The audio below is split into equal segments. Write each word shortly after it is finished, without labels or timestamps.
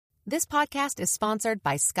This podcast is sponsored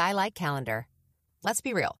by Skylight Calendar. Let's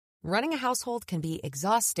be real. Running a household can be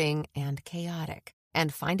exhausting and chaotic.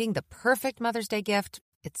 And finding the perfect Mother's Day gift,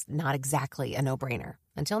 it's not exactly a no-brainer.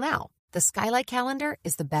 Until now. The Skylight Calendar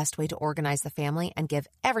is the best way to organize the family and give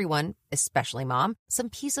everyone, especially mom, some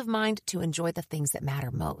peace of mind to enjoy the things that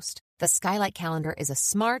matter most. The Skylight Calendar is a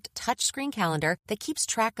smart, touchscreen calendar that keeps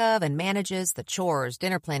track of and manages the chores,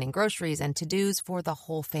 dinner planning, groceries, and to-dos for the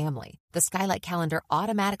whole family. The Skylight Calendar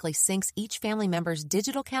automatically syncs each family member's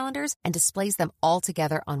digital calendars and displays them all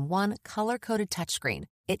together on one color-coded touchscreen.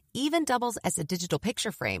 It even doubles as a digital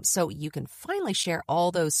picture frame, so you can finally share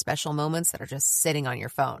all those special moments that are just sitting on your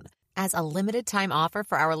phone. As a limited-time offer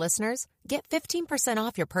for our listeners, get 15%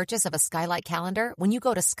 off your purchase of a Skylight Calendar when you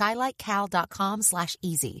go to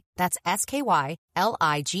skylightcal.com/easy. That's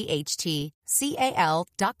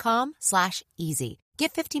SKYLIGHTCAL.com/easy.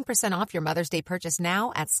 Get 15% off your Mother's Day purchase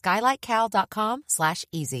now at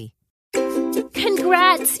skylightcal.com/easy.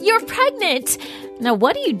 Congrats! You're pregnant! Now,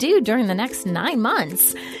 what do you do during the next 9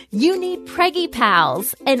 months? You need Preggy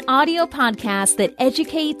Pals, an audio podcast that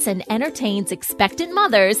educates and entertains expectant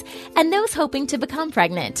mothers and those hoping to become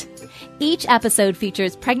pregnant. Each episode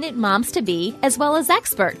features pregnant moms-to-be as well as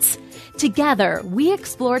experts. Together, we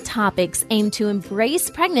explore topics aimed to embrace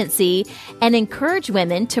pregnancy and encourage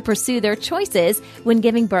women to pursue their choices when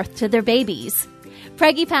giving birth to their babies.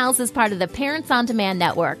 Preggy Pals is part of the Parents on Demand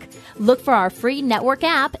Network. Look for our free network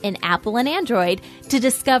app in Apple and Android to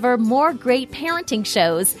discover more great parenting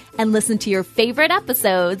shows and listen to your favorite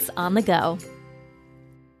episodes on the go.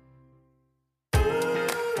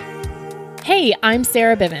 Hey, I'm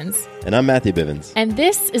Sarah Bivens. And I'm Matthew Bivens. And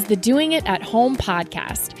this is the Doing It at Home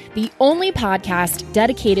podcast, the only podcast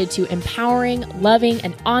dedicated to empowering, loving,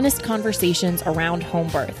 and honest conversations around home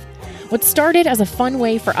birth. What started as a fun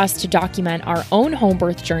way for us to document our own home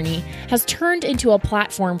birth journey has turned into a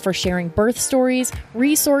platform for sharing birth stories,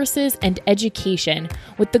 resources, and education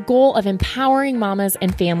with the goal of empowering mamas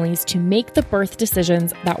and families to make the birth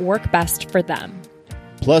decisions that work best for them.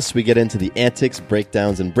 Plus, we get into the antics,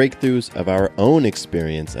 breakdowns, and breakthroughs of our own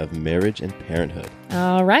experience of marriage and parenthood.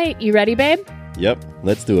 All right, you ready, babe? Yep,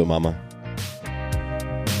 let's do it, mama.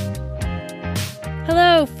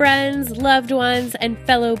 Hello, friends, loved ones, and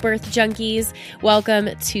fellow birth junkies. Welcome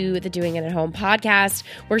to the Doing It at Home podcast.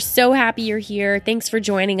 We're so happy you're here. Thanks for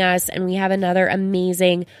joining us, and we have another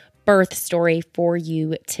amazing birth story for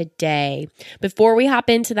you today. Before we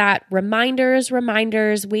hop into that, reminders,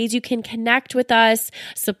 ways you can connect with us,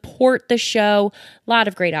 support the show, a lot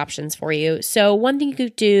of great options for you. So one thing you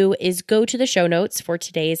could do is go to the show notes for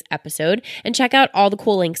today's episode and check out all the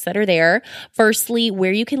cool links that are there. Firstly,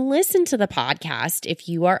 where you can listen to the podcast. If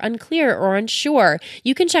you are unclear or unsure,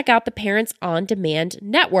 you can check out the Parents on Demand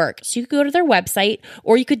Network. So you could go to their website,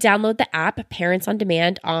 or you could download the app Parents on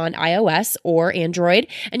Demand on iOS or Android,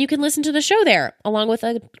 and you can listen to the show there, along with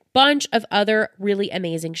a bunch of other really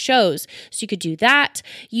amazing shows. So you could do that.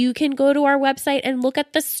 You can go to our website and look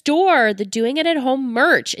at the store. The Doing It at Home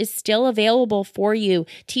merch is still available for you.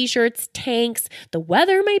 T-shirts, tanks. The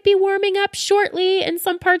weather might be warming up shortly in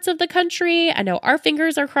some parts of the country. I know our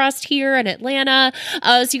fingers are crossed here in Atlanta.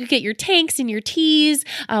 So you can get your tanks and your tees.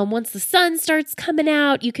 Once the sun starts coming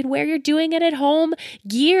out, you can wear your Doing It at Home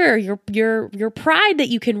gear, your pride that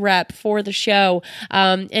you can rep for the show,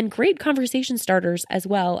 and great conversation starters as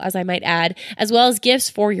well, as I might add, as well as gifts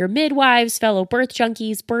for your midwives, fellow birth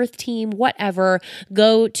junkies, birth team, whatever.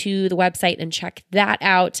 Go to the website and check that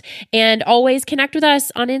out. And always connect with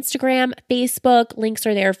us on Instagram, Facebook. Links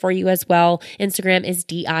are there for you as well. Instagram is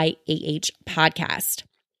DIAH Podcast.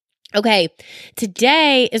 Okay,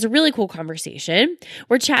 today is a really cool conversation.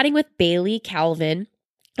 We're chatting with Bailey Calvin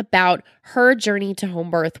about her journey to home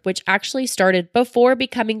birth, which actually started before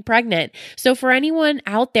becoming pregnant. So for anyone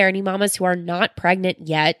out there, any mamas who are not pregnant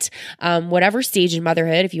yet, whatever stage in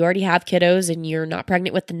motherhood, if you already have kiddos and you're not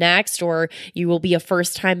pregnant with the next, or you will be a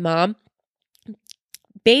first-time mom,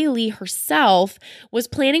 Bailey herself was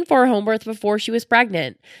planning for a home birth before she was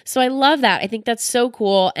pregnant. So I love that. I think that's so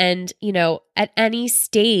cool. And, you know, at any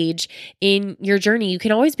stage in your journey, you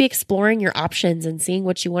can always be exploring your options and seeing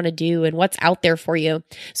what you want to do and what's out there for you.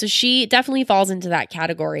 So she definitely falls into that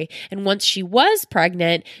category. And once she was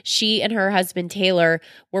pregnant, she and her husband, Taylor,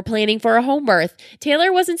 were planning for a home birth.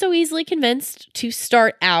 Taylor wasn't so easily convinced to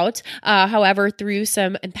start out. However, through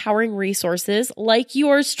some empowering resources like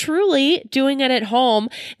yours truly, Doing It at Home,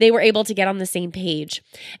 they were able to get on the same page.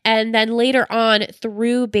 And then later on,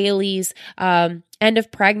 through Bailey's end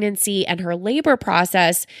of pregnancy and her labor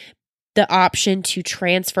process, the option to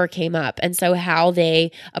transfer came up. And so how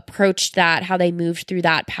they approached that, how they moved through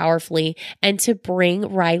that powerfully, and to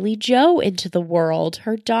bring Riley Jo into the world,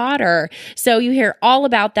 her daughter. So you hear all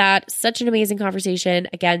about that. Such an amazing conversation.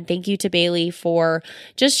 Again, thank you to Bailey for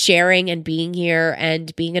just sharing and being here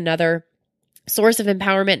and being another source of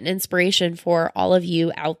empowerment and inspiration for all of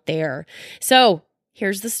you out there. So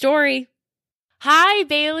here's the story. Hi,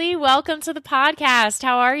 Bailey. Welcome to the podcast.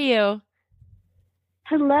 How are you?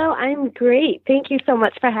 Hello, I'm great. Thank you so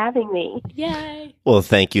much for having me. Yay. Well,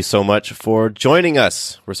 thank you so much for joining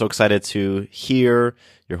us. We're so excited to hear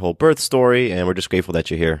your whole birth story, and we're just grateful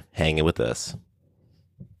that you're here hanging with us.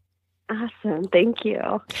 Awesome. Thank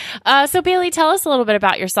you. So, Bailey, tell us a little bit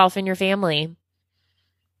about yourself and your family.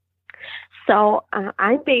 So,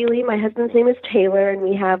 I'm Bailey. My husband's name is Taylor, and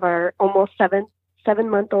we have our almost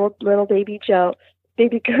 7-month-old little baby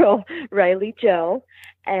girl, Riley Jo,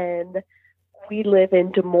 and we live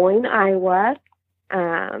in Des Moines, Iowa.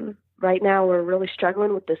 Right now, we're really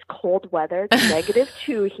struggling with this cold weather. It's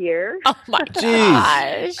 -2 here. Oh, my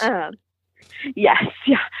gosh. Yes,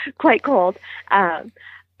 yeah, quite cold.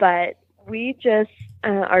 But we just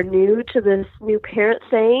are new to this new parent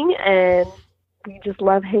thing, and we just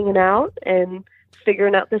love hanging out and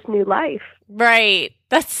figuring out this new life. Right.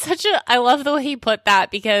 That's I love the way he put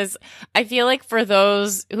that, because I feel like for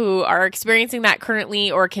those who are experiencing that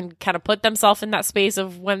currently or can kind of put themselves in that space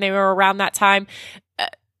of when they were around that time,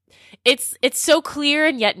 it's so clear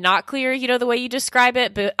and yet not clear, the way you describe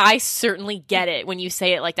it. But I certainly get it when you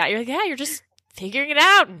say it like that. You're like, yeah, you're just figuring it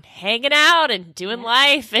out and hanging out and doing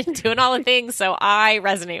life and doing all the things. So I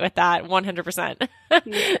resonate with that 100%.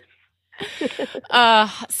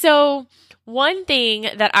 So one thing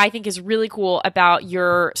that I think is really cool about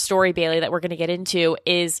your story, Bailey, that we're going to get into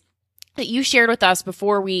is that you shared with us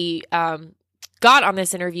before we got on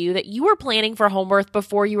this interview that you were planning for home birth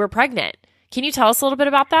before you were pregnant. Can you tell us a little bit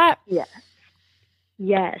about that?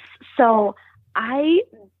 Yes. So I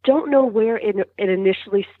don't know where it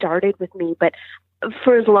initially started with me, but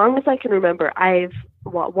for as long as I can remember, I've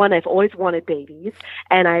always wanted babies,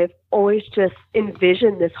 and I've always just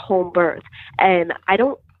envisioned this home birth. And I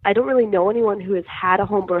don't really know anyone who has had a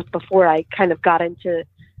home birth before I kind of got into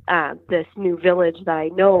this new village that I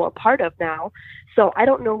know a part of now. So I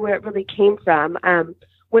don't know where it really came from.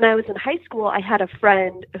 When I was in high school, I had a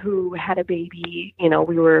friend who had a baby.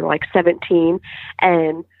 We were like 17,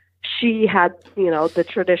 and she had, the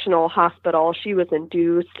traditional hospital. She was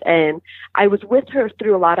induced, and I was with her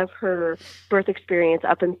through a lot of her birth experience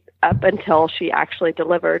up until she actually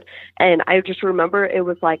delivered. And I just remember it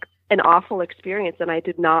was like an awful experience, and I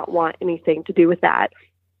did not want anything to do with that.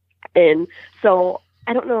 And so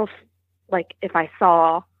I don't know if I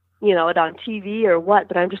saw, it on TV or what,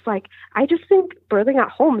 but I'm just like, I just think birthing at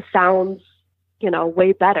home sounds,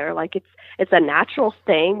 way better. Like it's a natural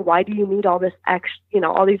thing. Why do you need all this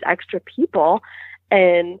all these extra people?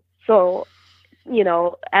 And so,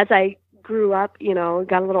 as I grew up,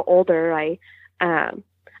 got a little older, I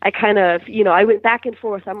kind of, I went back and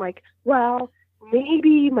forth. I'm like, well,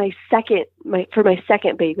 maybe for my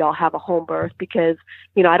second baby, I'll have a home birth because,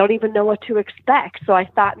 I don't even know what to expect. So I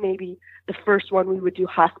thought maybe the first one we would do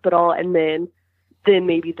hospital, and then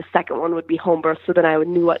maybe the second one would be home birth. So then I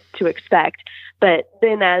knew what to expect. But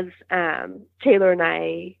then as Taylor and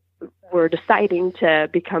I were deciding to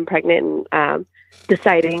become pregnant and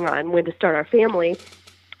deciding on when to start our family,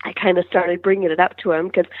 I kind of started bringing it up to him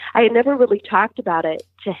because I had never really talked about it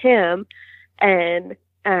to him. And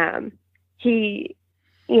he,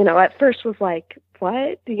 at first was like,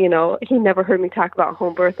 what? He never heard me talk about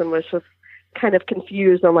home birth and was just kind of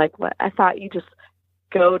confused. I'm like, what? I thought you just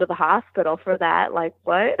go to the hospital for that. Like,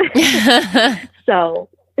 what? So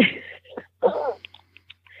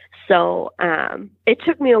it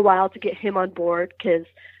took me a while to get him on board because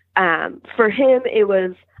for him, it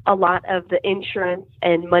was a lot of the insurance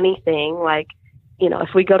and money thing. Like,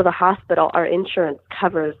 if we go to the hospital, our insurance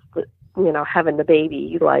covers, having the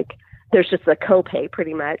baby. Like, there's just a copay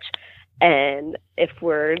pretty much. And if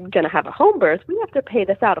we're going to have a home birth, we have to pay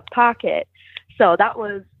this out of pocket. So that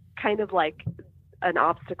was kind of like an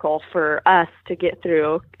obstacle for us to get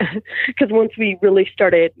through. Because once we really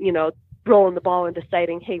started, rolling the ball and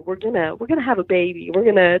deciding, hey, we're gonna have a baby, we're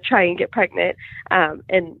gonna try and get pregnant,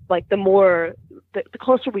 and like the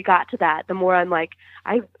closer we got to that, the more I'm like,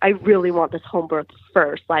 I really want this home birth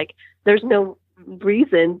first. Like, there's no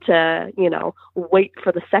reason to wait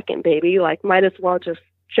for the second baby. Like, might as well just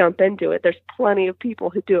jump into it. There's plenty of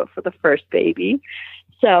people who do it for the first baby.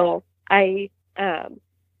 So I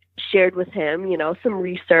shared with him, some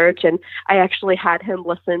research, and I actually had him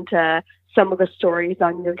listen to some of the stories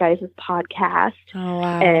on your guys' podcast. Oh,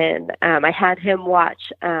 wow. And I had him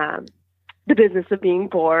watch The Business of Being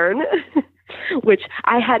Born, which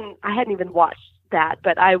I hadn't even watched that,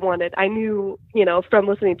 but I knew, from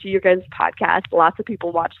listening to your guys' podcast, lots of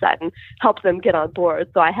people watch that and help them get on board.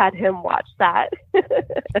 So I had him watch that.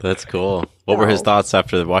 That's cool. What were his thoughts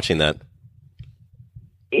after watching that?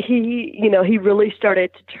 He really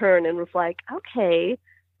started to turn and was like, okay,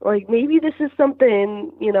 like maybe this is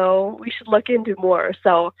something, we should look into more.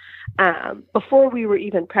 So before we were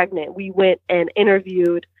even pregnant, we went and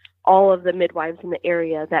interviewed all of the midwives in the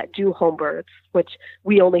area that do home births, which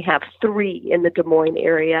we only have 3 in the Des Moines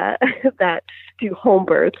area that do home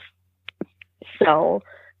births. So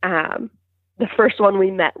the first one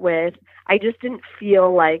we met with, I just didn't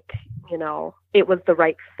feel like, it was the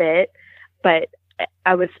right fit, but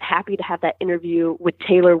I was happy to have that interview with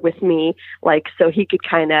Taylor with me, so he could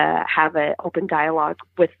kind of have an open dialogue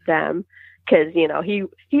with them. Cause, he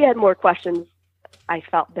had more questions I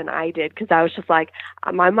felt than I did. Cause I was just like,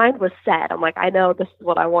 my mind was set. I'm like, I know this is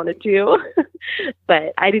what I want to do,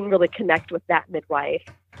 but I didn't really connect with that midwife.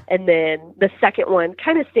 And then the second one,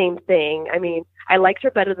 kind of same thing. I mean, I liked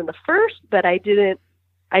her better than the first, but I didn't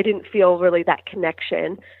feel really that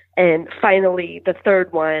connection. And finally, the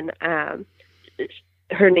third one,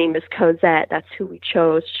 her name is Cosette. That's who we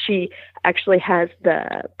chose. She actually has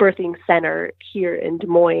the birthing center here in Des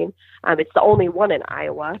Moines. It's the only one in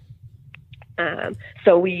Iowa.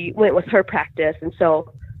 So we went with her practice. And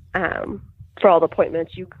so for all the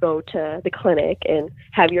appointments, you go to the clinic and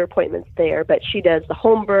have your appointments there. But she does the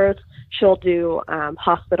home birth. She'll do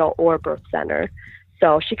hospital or birth center.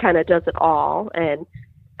 So she kind of does it all. And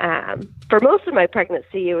for most of my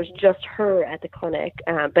pregnancy, it was just her at the clinic.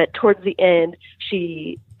 But towards the end,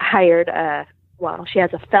 she hired she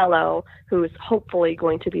has a fellow who is hopefully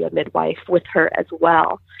going to be a midwife with her as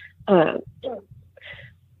well.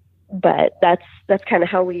 But that's kind of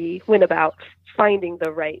how we went about finding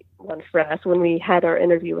the right one for us. When we had our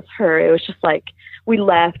interview with her, it was just like we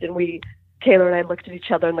left and Taylor and I looked at each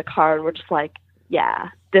other in the car and we're just like, yeah,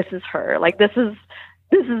 this is her. Like, this is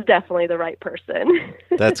definitely the right person.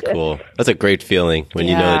 That's cool. That's a great feeling when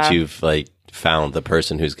you know that you've found the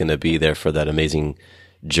person who's going to be there for that amazing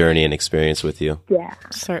journey and experience with you. Yeah.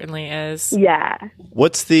 Certainly is. Yeah.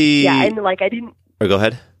 What's the... Yeah, and I didn't... Or go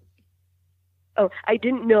ahead. Oh, I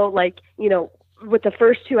didn't know, with the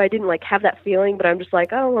first 2, I didn't have that feeling, but I'm just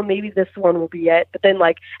like, oh, well, maybe this one will be it. But then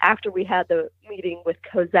after we had the meeting with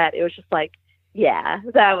Cosette, it was just like, yeah,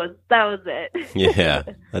 that was it. Yeah,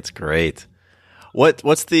 that's great.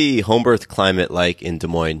 What's the home birth climate like in Des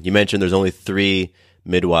Moines? You mentioned there's only 3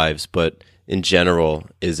 midwives, but in general,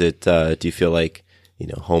 is it, do you feel like,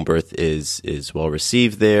 home birth is well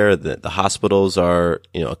received there? The hospitals are,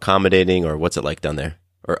 accommodating, or what's it like down there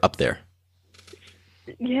or up there?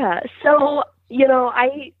 Yeah. So,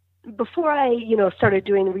 before I, started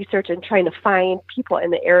doing research and trying to find people in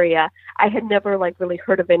the area, I had never really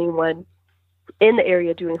heard of anyone in the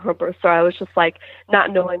area doing home birth. So I was just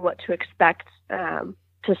not knowing what to expect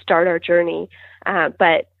to start our journey.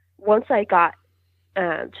 But once I got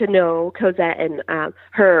to know Cosette and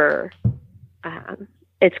her,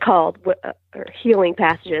 it's called Healing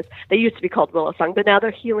Passages. They used to be called Willow Song, but now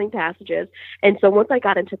they're Healing Passages. And so once I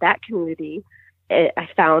got into that community, I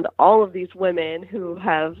found all of these women who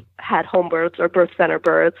have had home births or birth center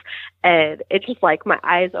births. And it's just my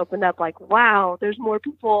eyes opened up wow, there's more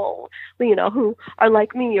people, who are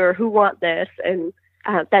like me or who want this. And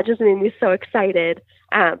that just made me so excited.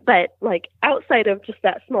 But outside of just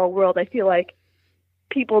that small world, I feel like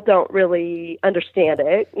people don't really understand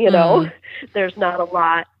it. There's not a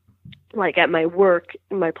lot at my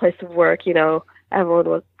place of work, everyone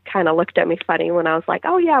was kind of looked at me funny when I was like,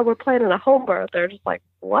 oh yeah, we're planning a home birth. They're just like,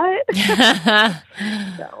 what?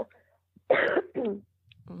 So.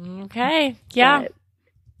 Okay. Yeah.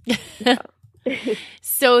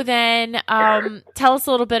 So then tell us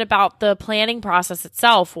a little bit about the planning process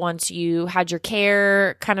itself. Once you had your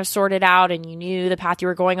care kind of sorted out and you knew the path you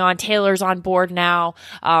were going on, Taylor's on board now.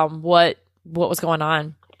 What was going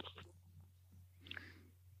on?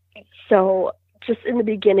 So just in the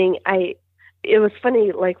beginning, it was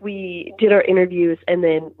funny, we did our interviews and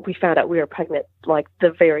then we found out we were pregnant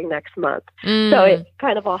the very next month. So it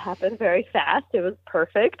kind of all happened very fast. It was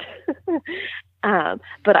perfect.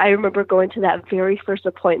 But I remember going to that very first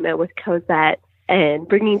appointment with Cosette and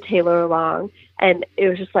bringing Taylor along. And it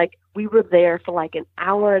was just we were there for an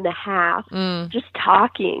hour and a half just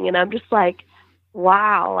talking. And I'm just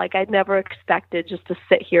wow, I'd never expected just to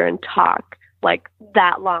sit here and talk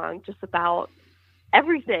that long just about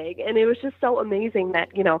everything. And it was just so amazing that,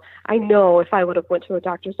 I know if I would have went to a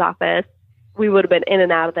doctor's office, we would have been in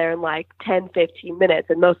and out of there in like 10, 15 minutes.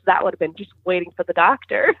 And most of that would have been just waiting for the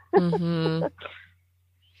doctor. Mm-hmm.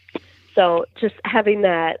 So just having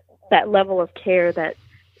that level of care that,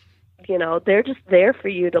 they're just there for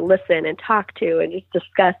you to listen and talk to and just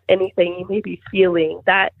discuss anything you may be feeling.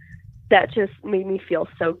 That just made me feel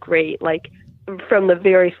so great, like from the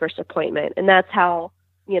very first appointment. And that's how,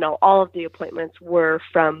 all of the appointments were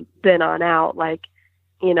from then on out. Like,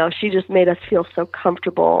 she just made us feel so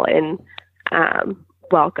comfortable and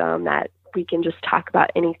welcome that we can just talk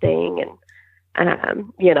about anything. And,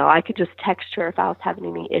 I could just text her if I was having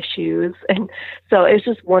any issues. And so it's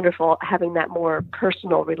just wonderful having that more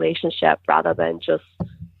personal relationship rather than just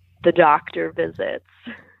the doctor visits.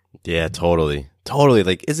 Yeah, totally. Totally.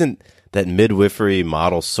 Like, isn't that midwifery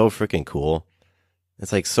model so freaking cool?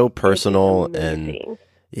 It's like so personal and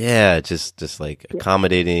yeah, just like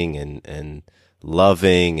accommodating and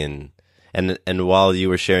loving and while you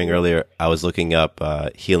were sharing earlier, I was looking up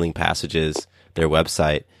Healing Passages, their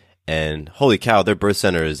website, and holy cow, their birth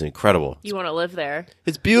center is incredible. You want to live there?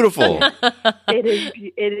 It's beautiful. It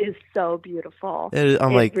is so beautiful.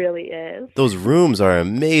 It really is. Those rooms are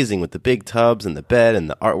amazing with the big tubs and the bed and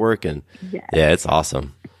the artwork and yeah, it's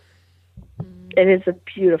awesome. It is a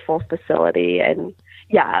beautiful facility, and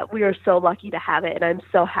yeah, we are so lucky to have it, and I'm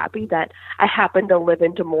so happy that I happen to live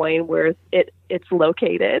in Des Moines where it's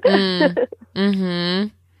located. Mm-hmm.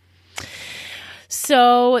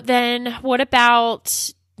 So then what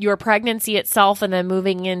about your pregnancy itself and then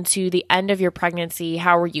moving into the end of your pregnancy?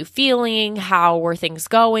 How were you feeling? How were things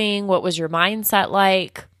going? What was your mindset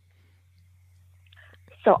like?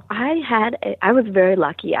 So I was very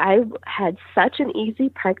lucky. I had such an easy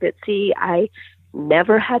pregnancy. I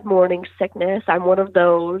never had morning sickness. I'm one of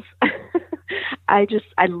those. I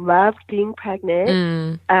loved being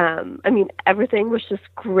pregnant. Everything was just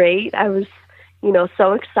great. I was,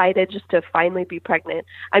 so excited just to finally be pregnant.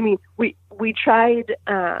 I mean, we were trying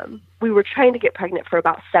to get pregnant for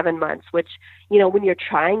about 7 months, which, when you're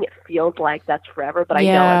trying, it feels like that's forever, but I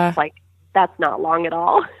know it's like, that's not long at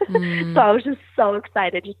all. So I was just so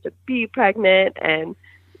excited just to be pregnant and,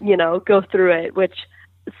 go through it, which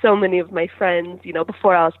so many of my friends,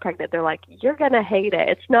 before I was pregnant, they're like, you're going to hate it.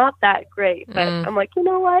 It's not that great. But I'm like, you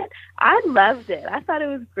know what? I loved it. I thought it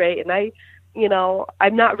was great. And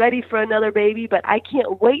I'm not ready for another baby, but I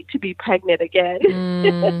can't wait to be pregnant again.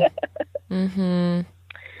 Mm-hmm.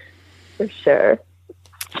 For sure.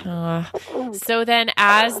 So then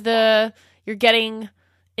as you're getting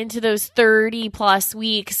into those 30 plus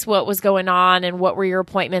weeks, what was going on and what were your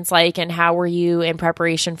appointments like and how were you in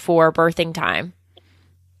preparation for birthing time?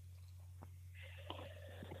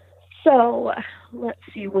 So let's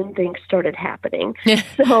see when things started happening.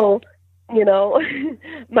 So,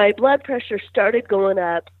 my blood pressure started going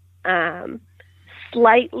up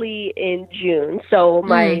slightly in June. So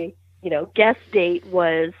my, guest date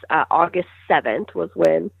was August 7th was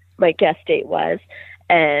when my guest date was.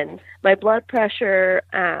 And my blood pressure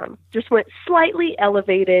just went slightly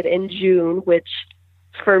elevated in June, which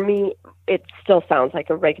for me, it still sounds like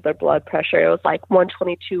a regular blood pressure. It was like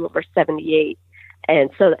 122/78. And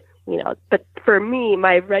so, but for me,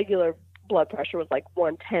 my regular blood pressure was like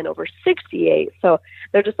 110/68. So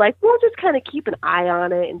they're just like, we'll just kind of keep an eye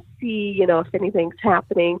on it and see, if anything's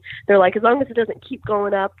happening. They're like, as long as it doesn't keep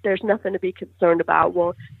going up, there's nothing to be concerned about.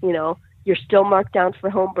 Well, you're still marked down for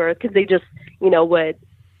home birth because they just, would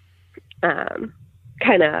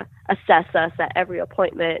kind of assess us at every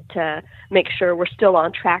appointment to make sure we're still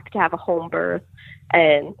on track to have a home birth.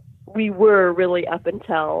 And we were really up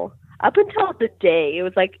until the day. It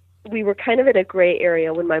was like we were kind of in a gray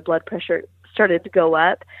area when my blood pressure started to go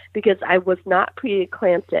up because I was not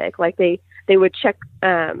preeclamptic. Like they would check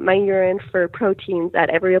my urine for proteins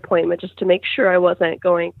at every appointment just to make sure I wasn't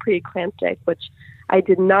going preeclamptic, which I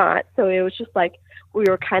did not. So it was just like we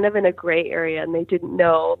were kind of in a gray area and they didn't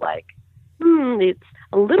know, like, it's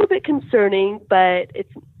a little bit concerning, but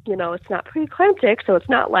it's, it's not preeclamptic, so it's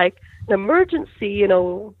not like an emergency,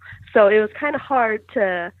 So it was kind of hard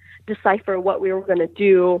to decipher what we were going to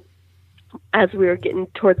do as we were getting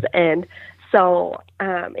towards the end. So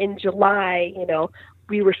in July,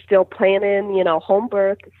 we were still planning, home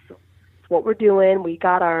birth. It's what we're doing. We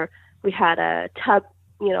had a tub,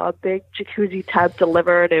 a big jacuzzi tub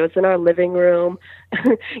delivered. It was in our living room,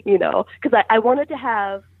 because I wanted to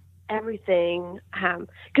have everything,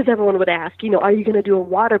 because everyone would ask, are you going to do a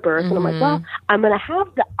water birth? And I'm like, well, I'm going to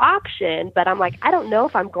have the option, but I'm like, I don't know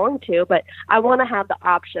if I'm going to, but I want to have the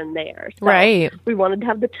option there. So right. We wanted to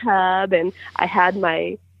have the tub, and I had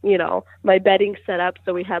my, my bedding set up.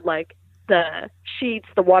 So we had like the sheets,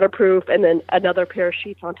 the waterproof, and then another pair of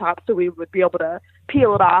sheets on top so we would be able to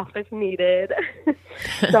peel it off if needed.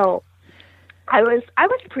 So I was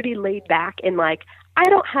pretty laid back and like, I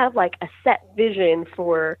don't have like a set vision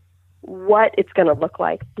for what it's going to look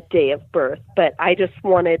like the day of birth, but I just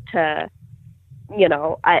wanted to, you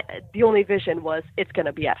know, the only vision was it's going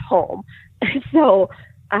to be at home. So,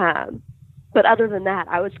 but other than that,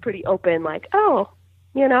 I was pretty open, like, oh,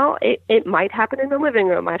 you know, it might happen in the living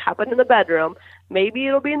room, might happen in the bedroom, maybe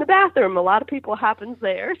it'll be in the bathroom. A lot of people happens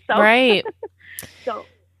there. So, right. So,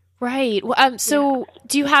 right. Well, so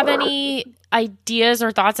do you have any ideas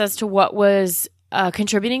or thoughts as to what was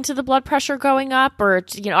contributing to the blood pressure going up? Or,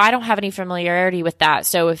 you know, I don't have any familiarity with that.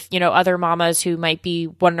 So if, you know, other mamas who might be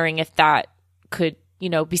wondering if that could, you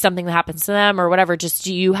know, be something that happens to them or whatever, just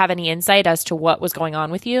do you have any insight as to what was going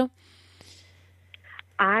on with you?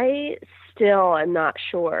 I still am not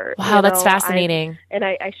sure. Wow, you that's fascinating.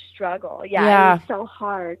 I struggle. Yeah. It was so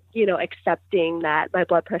hard, you know, accepting that my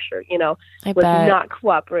blood pressure, you know, was not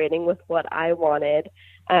cooperating with what I wanted.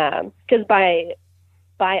 Because by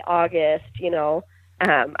August, you know,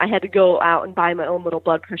 I had to go out and buy my own little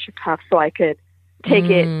blood pressure cuff so I could take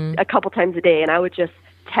it a couple times a day. And I would just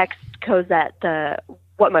text Cosette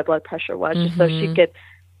what my blood pressure was, just so she could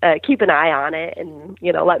keep an eye on it and,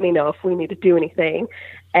 you know, let me know if we need to do anything.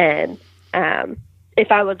 And if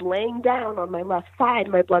I was laying down on my left side,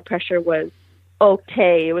 my blood pressure was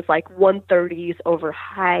okay. It was like 130s over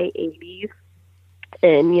high 80s.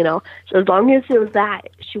 And, you know, so as long as it was that,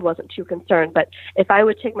 she wasn't too concerned. But if I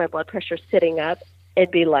would take my blood pressure sitting up,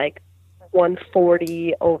 it'd be like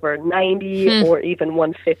 140 over 90 or even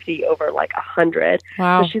 150 over like 100.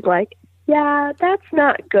 Wow. So she's like, yeah, that's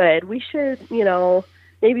not good. We should, you know,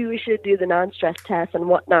 maybe we should do the non-stress test and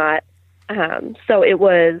whatnot. So it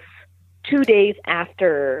was 2 days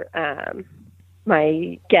after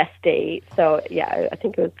my guest date. So, yeah, I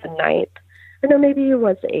think it was the 9th. Or no, maybe it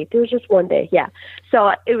was the 8th. It was just one day, yeah.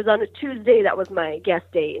 So it was on a Tuesday. That was my guest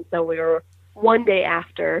date. And so we were 1 day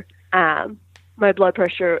after my blood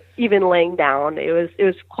pressure, even laying down. It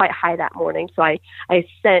was quite high that morning. So I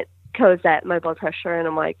sent Cosette my blood pressure, and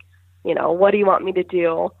I'm like, you know, what do you want me to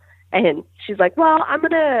do? And she's like, well, I'm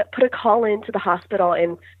going to put a call into the hospital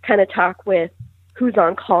and kind of talk with who's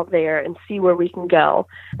on call there and see where we can go.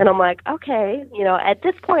 And I'm like, okay, you know, at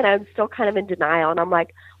this point I'm still kind of in denial. And I'm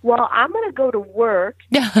like, well, I'm going to go to work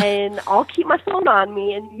and I'll keep my phone on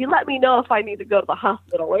me and you let me know if I need to go to the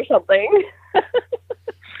hospital or something.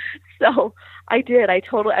 So I did.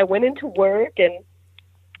 I went into work and,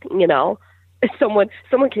 you know, someone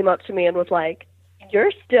came up to me and was like,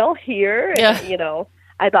 you're still here? And, you know,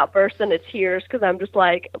 I about burst into tears because I'm just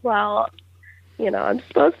like, well, you know, I'm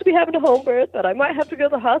supposed to be having a home birth, but I might have to go to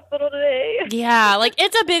the hospital today. Yeah, like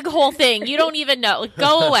it's a big whole thing. You don't even know. Like,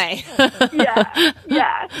 go away.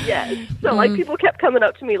 Yeah. So like people kept coming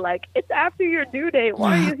up to me like, it's after your due date.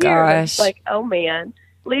 Why are you here? And it's like, oh man,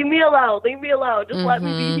 leave me alone. Just let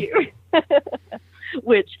me be here.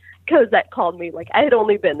 Which Cosette called me, like I had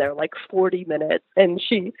only been there like 40 minutes and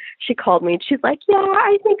she called me and she's like, yeah,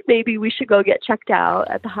 I think maybe we should go get checked out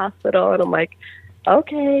at the hospital. And I'm like,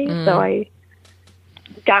 okay. So I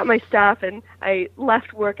got my stuff and I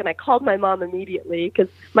left work and I called my mom immediately because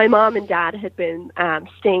my mom and dad had been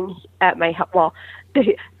staying at my house. Well,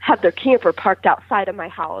 they have their camper parked outside of my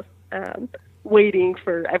house waiting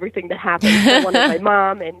for everything to happen. So I wanted my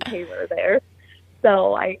mom and Taylor there.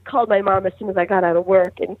 So I called my mom as soon as I got out of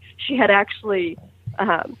work, and she had actually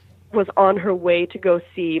was on her way to go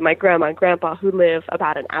see my grandma and grandpa who live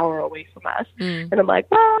about an hour away from us. And I'm like,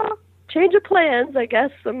 well, change of plans. I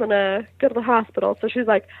guess I'm going to go to the hospital. So she's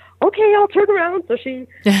like, okay, I'll turn around. So she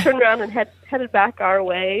turned around and headed back our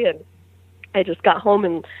way. And I just got home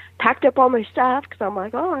and packed up all my stuff because I'm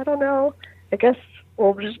like, oh, I don't know. I guess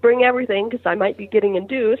we'll just bring everything because I might be getting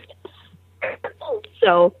induced.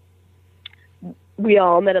 So we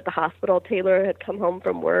all met at the hospital. Taylor had come home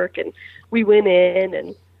from work, and we went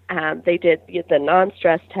in, and they did the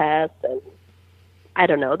non-stress test, and I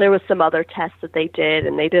don't know, there was some other tests that they did,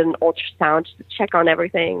 and they did an ultrasound to check on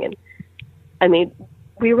everything. And I mean,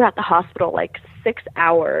 we were at the hospital like 6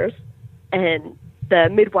 hours, and the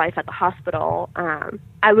midwife at the hospital,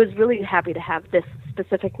 I was really happy to have this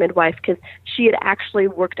specific midwife because she had actually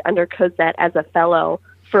worked under Cosette as a fellow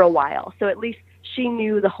for a while. So at least she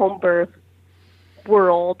knew the home birth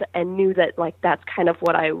world and knew that like that's kind of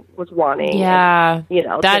what I was wanting. Yeah, and, you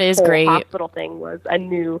know, that is whole great. Hospital thing was a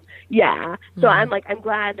new, So I'm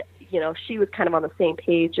glad, you know, she was kind of on the same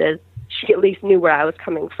page as she at least knew where I was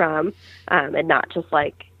coming from, and not just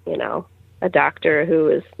like, you know, a doctor who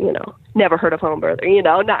is, you know, never heard of home birth or, you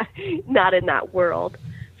know, not in that world.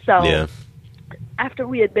 So Yeah. after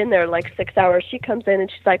we had been there like 6 hours, she comes in and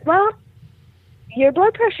she's like, well, your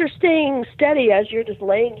blood pressure's staying steady as you're just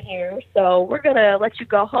laying here, so we're going to let you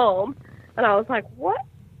go home. And I was like, what?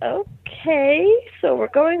 Okay, so we're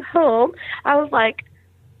going home. I was like,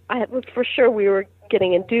 I was for sure we were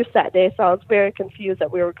getting induced that day, so I was very confused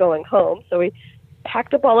that we were going home. So we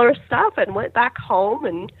packed up all our stuff and went back home,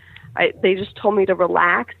 and they just told me to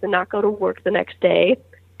relax and not go to work the next day,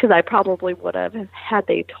 because I probably would have had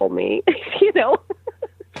they told me, you know.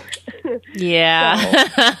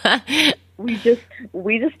 Yeah. So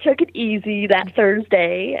we just took it easy that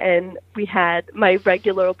Thursday, and we had my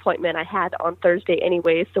regular appointment I had on Thursday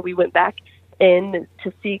anyway, so we went back in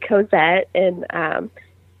to see Cosette and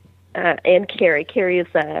Carrie. Carrie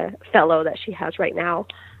is a fellow that she has right now.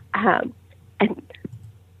 And,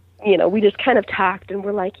 you know, we just kind of talked, and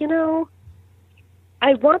we're like, you know,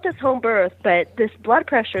 I want this home birth, but this blood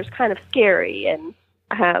pressure is kind of scary. And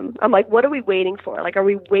I'm like, what are we waiting for? Like, are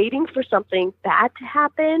we waiting for something bad to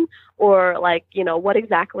happen? Or, like, you know, what are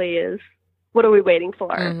we waiting for?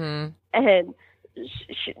 Mm-hmm. And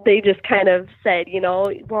they just kind of said, you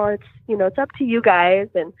know, well, it's up to you guys.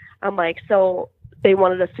 And I'm like, so they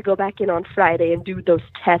wanted us to go back in on Friday and do those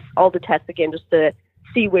tests, all the tests again, just to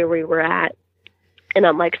see where we were at. And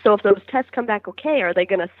I'm like, so if those tests come back okay, are they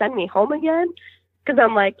going to send me home again? Because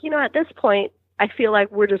I'm like, you know, at this point, I feel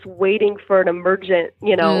like we're just waiting for an emergent,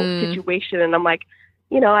 you know, situation. And I'm like,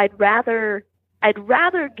 you know, I'd rather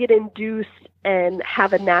get induced and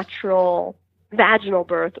have a natural vaginal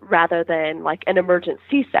birth rather than like an emergent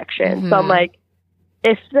C-section. Mm-hmm. So I'm like,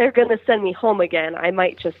 if they're going to send me home again, I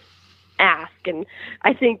might just ask. And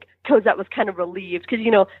I think Cosette was kind of relieved because,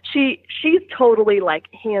 you know, she's totally like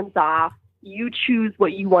hands off. You choose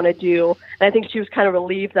what you want to do. And I think she was kind of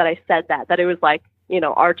relieved that I said that it was like, you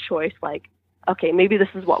know, our choice, like, okay, maybe this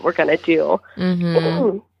is what we're going to do.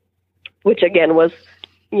 Mm-hmm. Which again was,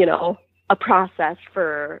 you know, a process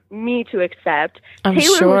for me to accept. I'm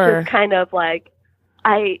Taylor sure. was just kind of like,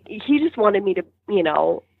 he just wanted me to, you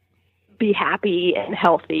know, be happy and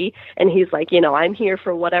healthy. And he's like, you know, I'm here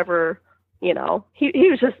for whatever, you know, he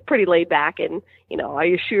was just pretty laid back and, you know, are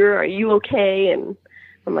you sure? Are you okay? And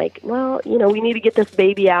I'm like, well, you know, we need to get this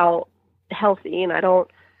baby out healthy, and I'd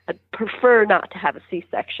prefer not to have a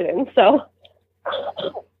C-section. So,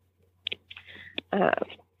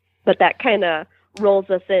 but that kind of rolls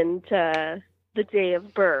us into the day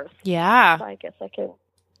of birth. Yeah. So I guess I can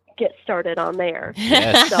get started on there.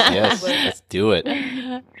 Yes, So yes. it was- Let's do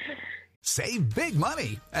it. Save big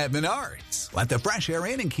money at Menards. Let the fresh air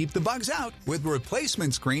in and keep the bugs out with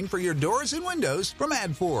replacement screen for your doors and windows from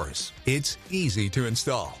AdForce. It's easy to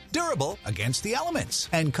install, durable against the elements,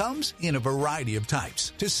 and comes in a variety of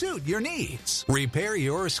types to suit your needs. Repair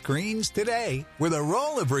your screens today with a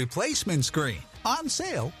roll of replacement screen on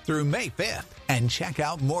sale through May 5th. And check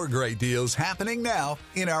out more great deals happening now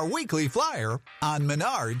in our weekly flyer on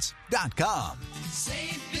Menards.com.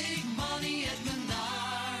 Save big money at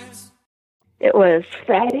Menards. It was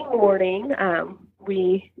Friday morning.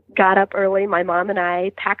 We got up early. My mom and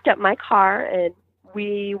I packed up my car, and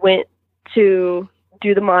we went to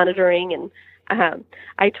do the monitoring. And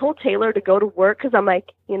I told Taylor to go to work because I'm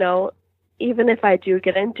like, you know, even if I do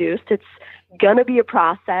get induced, it's going to be a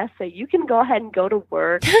process. So you can go ahead and go to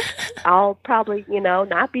work. I'll probably, you know,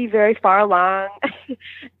 not be very far along.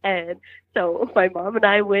 And so my mom and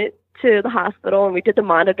I went to the hospital, and we did the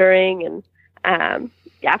monitoring. And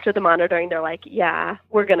after the monitoring, they're like, yeah,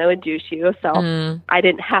 we're going to induce you. So I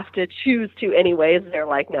didn't have to choose to anyways. They're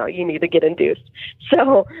like, no, you need to get induced.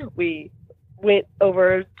 So we went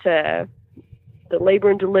over to the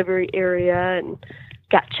labor and delivery area and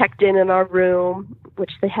got checked in our room,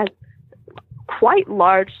 which they had quite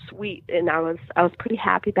large suite. And I was pretty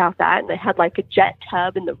happy about that. And they had like a jet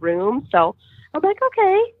tub in the room. So I'm like,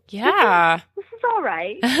 okay, Yeah. this is all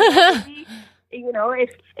right. Maybe, you know,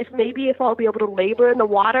 if I'll be able to labor in the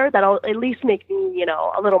water, that'll at least make me, you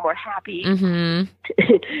know, a little more happy. Mm-hmm.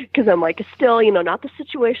 Because I'm like, still, you know, not the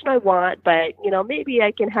situation I want, but, you know, maybe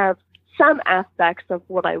I can have some aspects of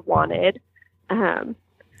what I wanted.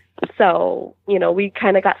 So, you know, we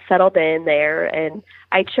kind of got settled in there, and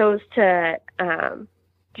I chose to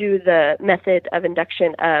do the method of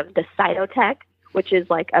induction of the Cytotec, which is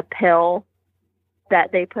like a pill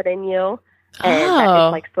that they put in you. And that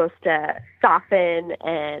is like supposed to soften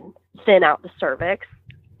and thin out the cervix,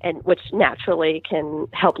 and which naturally can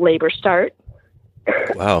help labor start.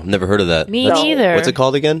 Wow, never heard of that. Me neither. What's it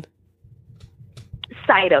called again?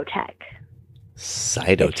 Cytotec. It's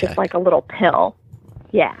Cytotec. just like a little pill.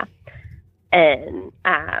 Yeah. And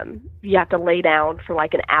you have to lay down for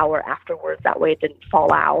like an hour afterwards. That way it didn't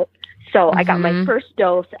fall out. So I got my first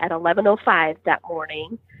dose at 11:05 that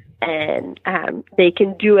morning, and they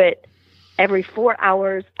can do it every 4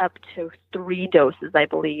 hours up to 3 doses, I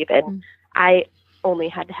believe. And I only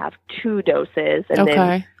had to have 2 doses, and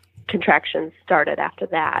then contractions started after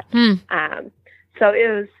that. So it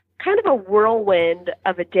was kind of a whirlwind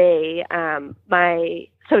of a day.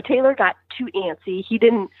 So Taylor got too antsy. He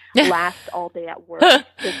didn't last all day at work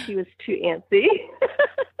because he was too antsy,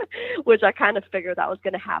 which I kind of figured that was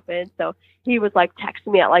going to happen. So he was like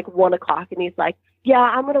texting me at like 1 o'clock, and he's like, "Yeah,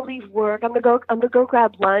 I'm going to leave work. I'm going to go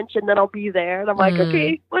grab lunch, and then I'll be there." And I'm like,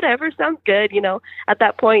 "Okay, whatever, sounds good." You know, at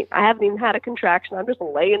that point, I haven't even had a contraction. I'm just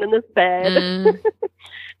laying in this bed.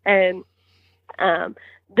 And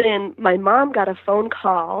then my mom got a phone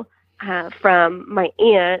call from my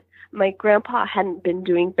aunt. My grandpa hadn't been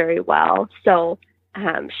doing very well, so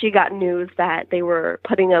she got news that they were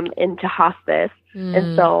putting him into hospice,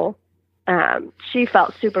 and so she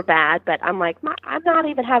felt super bad. But I'm like, I'm not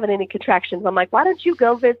even having any contractions. I'm like, why don't you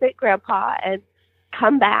go visit Grandpa and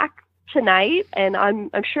come back tonight? And I'm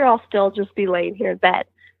sure I'll still just be laying here in bed.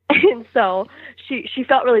 And so she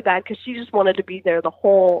felt really bad because she just wanted to be there the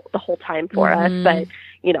whole time for us. But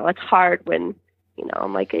you know, it's hard when, you know,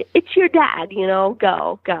 I'm like, it's your dad, you know,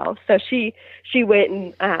 go. So she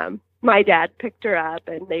went, and my dad picked her up,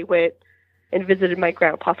 and they went and visited my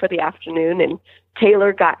grandpa for the afternoon. And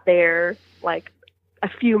Taylor got there like a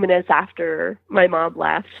few minutes after my mom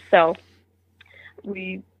left. So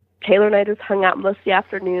Taylor and I just hung out most of the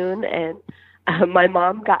afternoon, and my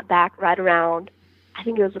mom got back right around, I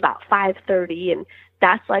think it was about 5:30, and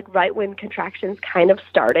that's like right when contractions kind of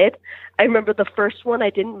started. I remember the first one, I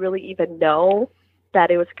didn't really even know that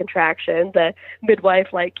it was a contraction. The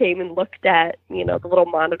midwife like came and looked at, you know, the little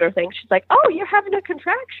monitor thing. She's like, "Oh, you're having a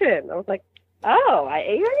contraction." I was like, "Oh, I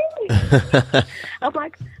ate." I'm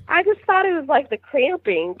like, I just thought it was like the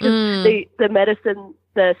cramping, because the medicine,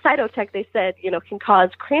 the Cytotec, they said, you know, can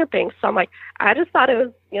cause cramping. So I'm like, I just thought it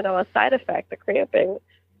was, you know, a side effect, the cramping.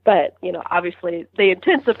 But, you know, obviously they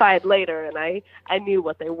intensified later, and I knew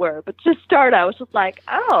what they were. But to start, I was just like,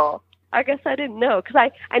 oh, I guess I didn't know,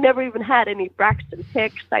 because I never even had any Braxton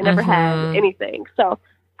Hicks. I never had anything. So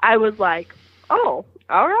I was like, oh,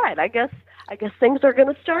 all right, I guess things are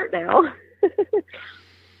going to start now.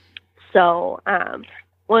 So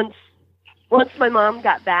once my mom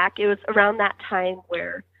got back, it was around that time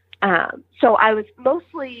where so I was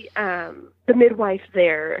mostly the midwife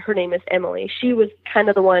there. Her name is Emily. She was kind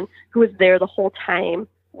of the one who was there the whole time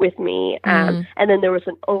with me. And then there was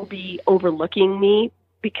an OB overlooking me,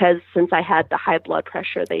 because since I had the high blood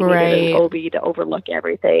pressure, they needed an OB to overlook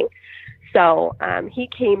everything. So he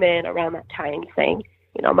came in around that time saying,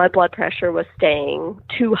 you know, my blood pressure was staying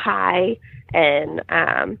too high, and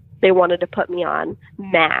they wanted to put me on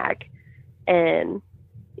MAG. And,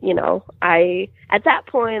 you know, at that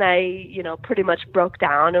point, you know, pretty much broke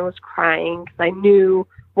down and was crying, because I knew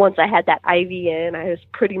once I had that IV in, I was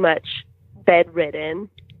pretty much bedridden.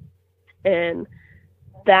 And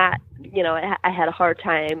that, you know, I had a hard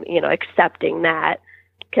time, you know, accepting that,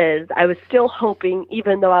 because I was still hoping,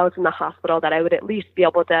 even though I was in the hospital, that I would at least be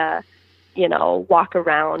able to, you know, walk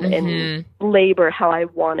around and labor how I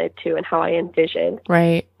wanted to and how I envisioned.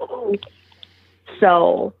 Right.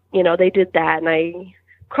 So, you know, they did that, and I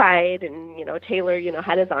cried, and, you know, Taylor, you know,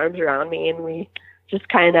 had his arms around me, and we just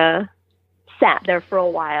kind of sat there for a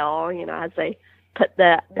while, you know, as I put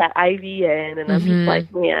that IV in, and I'm just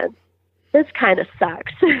like, man, this kind of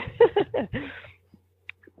sucks.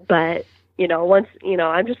 But, you know, once, you know,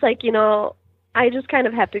 I'm just like, you know, I just kind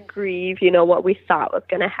of have to grieve, you know, what we thought was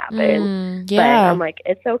going to happen. But I'm like,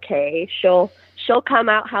 it's okay. She'll come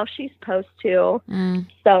out how she's supposed to.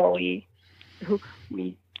 So we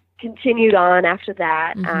continued on after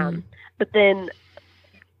that. But then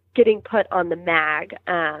getting put on the MAG,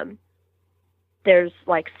 there's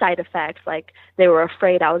like side effects. Like they were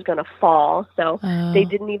afraid I was going to fall. So they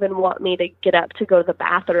didn't even want me to get up to go to the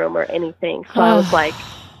bathroom or anything. So I was like,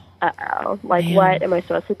 uh-oh, like, man, what am I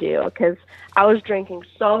supposed to do? Because I was drinking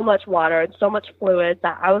so much water and so much fluid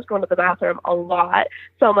that I was going to the bathroom a lot.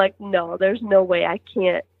 So I'm like, no, there's no way I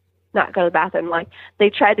can't not go to the bathroom. Like,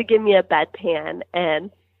 they tried to give me a bedpan,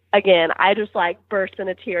 and again, I just like burst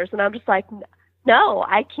into tears, and I'm just like, no,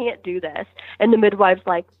 I can't do this. And the midwife's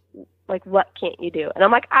like, what can't you do? And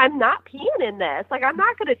I'm like, I'm not peeing in this. Like, I'm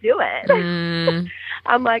not going to do it.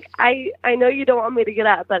 I'm like, I know you don't want me to get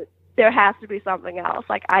up, but there has to be something else.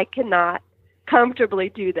 Like, I cannot comfortably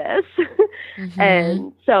do this.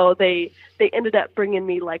 And so they ended up bringing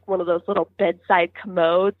me like one of those little bedside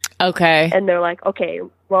commodes. Okay. And they're like, okay,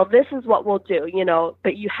 well, this is what we'll do,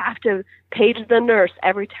 but you have to page the nurse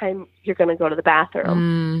every time you're going to go to the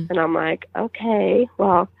bathroom. And I'm like, okay,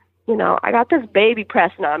 well, I got this baby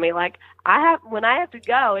pressing on me. Like when I have to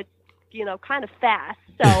go, it's, kind of fast.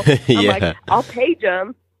 So I'm like, I'll page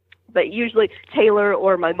them. But usually Taylor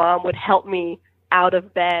or my mom would help me out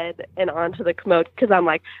of bed and onto the commode because I'm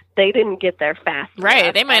like, they didn't get there fast.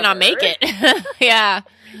 Right. They might not make it. Yeah.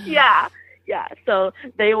 Yeah. So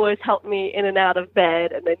they always helped me in and out of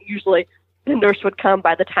bed. And then usually the nurse would come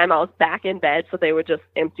by the time I was back in bed. So they would just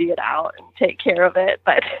empty it out and take care of it.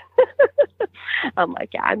 But I'm like,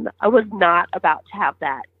 yeah, I was not about to have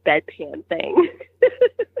that bedpan thing.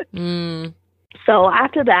 So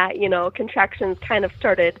after that, contractions kind of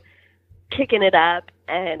started kicking it up,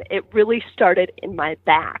 and it really started in my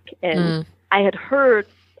back. And I had heard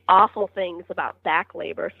awful things about back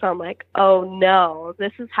labor. So I'm like, oh no,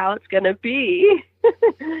 this is how it's going to be.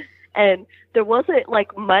 And there wasn't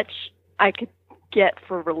like much I could get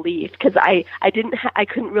for relief because I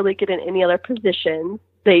couldn't really get in any other position.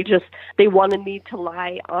 They wanted me to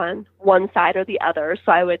lie on one side or the other.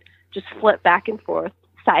 So I would just flip back and forth,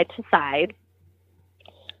 side to side.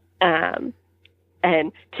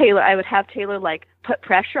 And I would have Taylor like put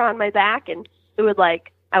pressure on my back, and it would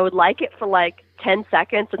I would like it for like 10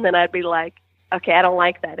 seconds. And then I'd be like, okay, I don't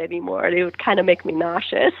like that anymore. And it would kind of make me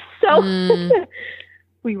nauseous. So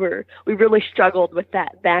we really struggled with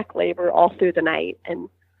that back labor all through the night. And,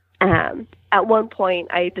 at one point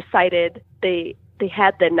I decided they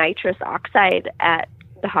had the nitrous oxide at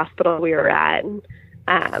the hospital we were at. And,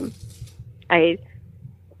 I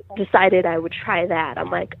decided I would try that.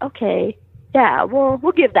 I'm like, okay, yeah, well,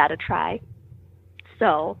 we'll give that a try.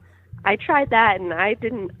 So I tried that, and I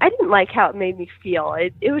didn't like how it made me feel.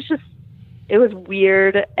 It was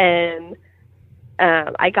weird, and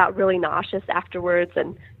I got really nauseous afterwards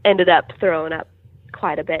and ended up throwing up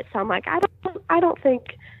quite a bit. So I'm like, I don't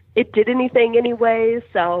think it did anything anyways.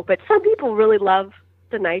 So, but some people really love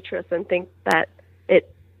the nitrous and think that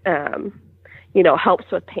it,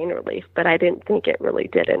 helps with pain relief, but I didn't think it really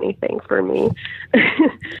did anything for me.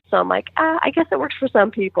 So I'm like, I guess it works for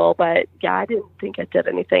some people, but yeah, I didn't think it did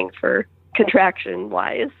anything for contraction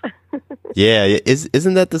wise. Yeah.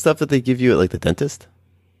 Isn't that the stuff that they give you at like the dentist?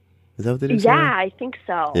 Is that what they do? Yeah, I think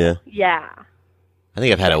so. Yeah. Yeah. I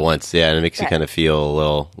think I've had it once. Yeah. And it makes you kind of feel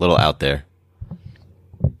a little out there.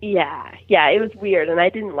 Yeah. Yeah. It was weird. And I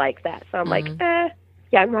didn't like that. So I'm like, yeah,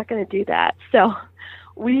 I'm not going to do that. So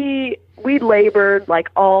we labored like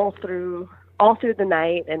all through the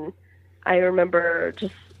night, and I remember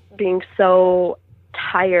just being so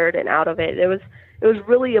tired and out of it. It was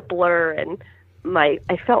really a blur, and I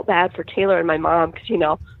felt bad for Taylor and my mom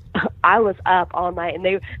because I was up all night,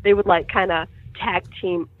 and they would like kind of tag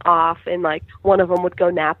team off, and like one of them would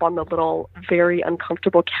go nap on the little very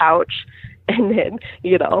uncomfortable couch, and then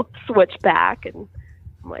switch back, and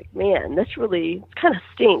I'm like, man, this really kind of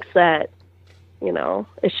stinks that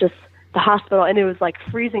it's just the hospital. And it was like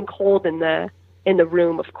freezing cold in the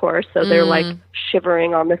room, of course. So they're like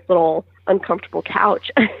shivering on this little uncomfortable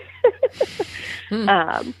couch.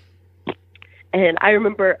 And I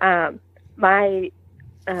remember my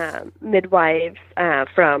midwives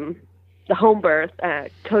from the home birth,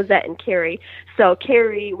 Cosette and Carrie. So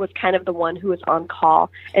Carrie was kind of the one who was on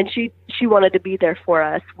call, and she wanted to be there for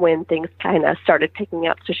us when things kind of started picking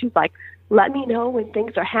up. So she's like, let me know when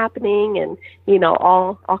things are happening, and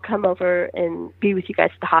I'll come over and be with you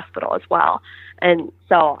guys at the hospital as well. And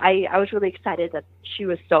so I was really excited that she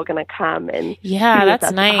was still going to come and be with us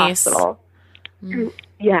at the hospital.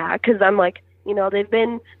 Yeah, because I'm like, they've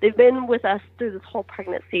been with us through this whole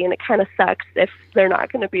pregnancy, and it kind of sucks if they're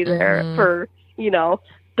not going to be there for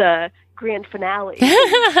the grand finale.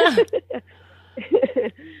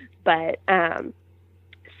 But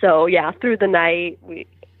so yeah, through the night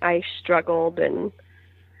I struggled, and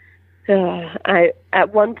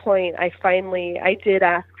at one point I did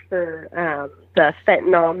ask for the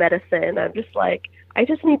fentanyl medicine. I'm just like, I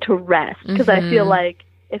just need to rest, because I feel like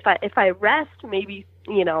if I rest, maybe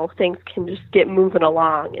things can just get moving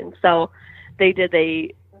along. And so they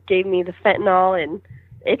gave me the fentanyl, and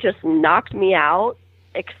it just knocked me out,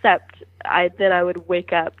 except I would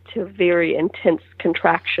wake up to very intense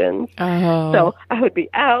contractions. Oh. So I would be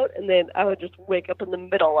out, and then I would just wake up in the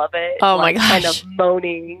middle of it. Oh my gosh. Kind of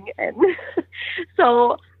moaning. And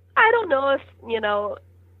so I don't know if,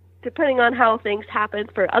 depending on how things happen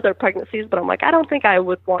for other pregnancies, but I'm like, I don't think I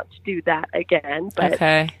would want to do that again. But,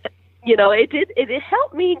 it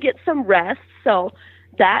helped me get some rest. So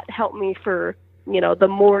that helped me for the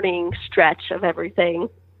morning stretch of everything.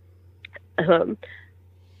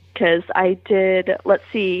 Because I did, let's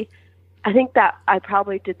see, I think that I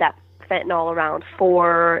probably did that fentanyl around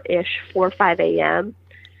 4 or 5 a.m.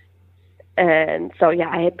 And so, yeah,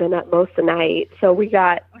 I had been up most of the night. So we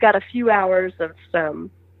got a few hours of some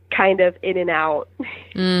kind of in and out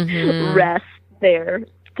rest there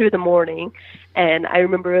through the morning. And I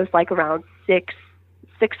remember it was like around 6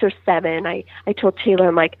 or 7. I told Taylor,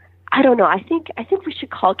 I'm like, I don't know. I think we should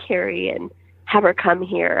call Carrie and have her come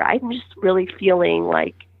here. I'm just really feeling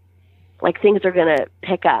like things are going to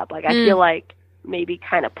pick up. Like I feel like maybe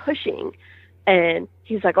kind of pushing. And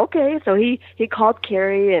he's like, okay. So he called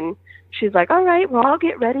Carrie, and she's like, all right, well, I'll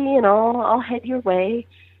get ready and I'll head your way.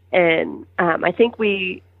 And I think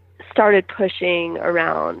we started pushing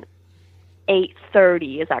around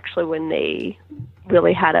 8:30 is actually when they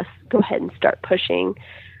really had us go ahead and start pushing.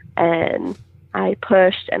 And I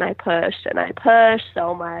pushed and I pushed and I pushed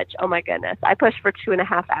so much. Oh my goodness. I pushed for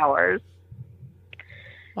 2.5 hours.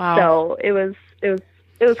 Wow. So it was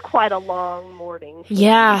quite a long morning.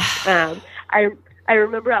 Yeah. I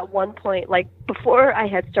remember at one point, like before I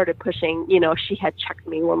had started pushing, she had checked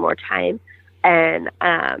me one more time, and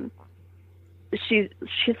she's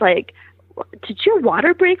like, did your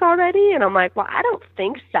water break already? And I'm like, well, I don't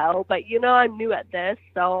think so, but I'm new at this,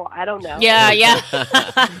 so I don't know. Yeah.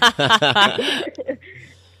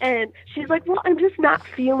 And she's like, well, I'm just not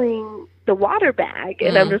feeling the water bag.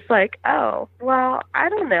 And I'm just like, oh, well, I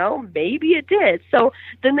don't know. Maybe it did. So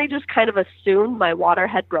then they just kind of assumed my water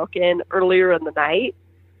had broken earlier in the night,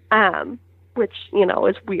 which,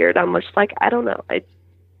 is weird. I'm just like, I don't know.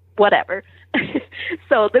 Whatever.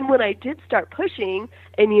 So then when I did start pushing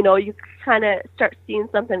and, you kind of start seeing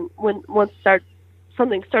something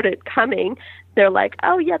something started coming, they're like,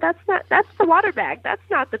 oh yeah, that's the water bag. That's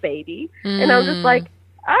not the baby. And I'm just like,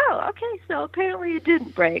 oh, okay. So apparently it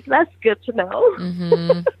didn't break. That's good to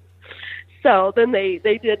know. So then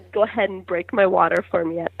they did go ahead and break my water for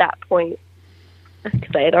me at that point,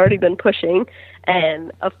 because I had already been pushing.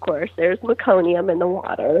 And of course there's meconium in the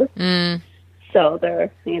water. So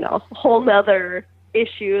they're, a whole nother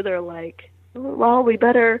issue. They're like, well, we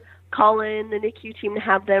better call in the NICU team to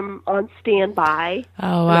have them on standby.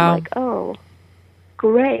 Oh, wow. And I'm like, oh,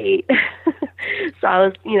 great. So I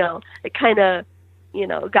was, it kind of,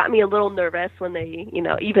 got me a little nervous when they,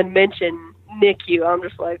 even mentioned NICU. I'm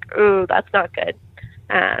just like, oh, that's not good.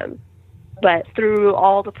 But through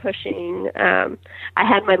all the pushing, I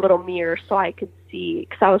had my little mirror so I could see,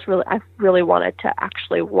 because I really wanted to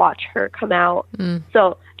actually watch her come out.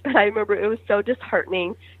 So, but I remember it was so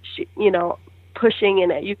disheartening, pushing,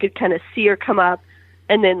 and you could kind of see her come up,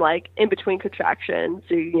 and then like in between contractions,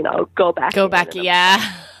 go back.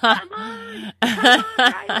 Yeah. Come on,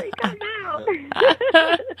 Riley, come out.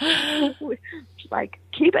 Like,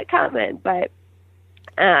 keep it coming. But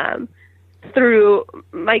through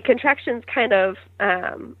my contractions, kind of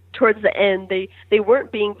towards the end, they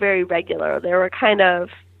weren't being very regular. They were kind of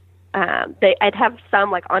I'd have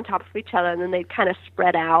some like on top of each other, and then they'd kind of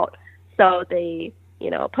spread out. So they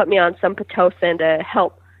put me on some Pitocin to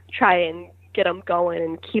help try and get them going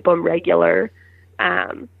and keep them regular.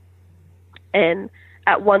 And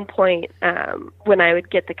at one point, when I would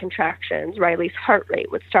get the contractions, Riley's heart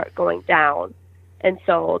rate would start going down. And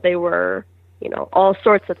so they were, all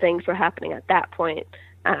sorts of things were happening at that point.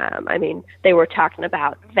 They were talking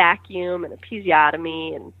about vacuum and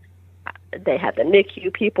episiotomy, and they had the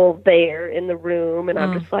NICU people there in the room. And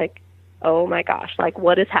I'm just like, oh my gosh, like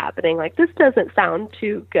what is happening? Like, this doesn't sound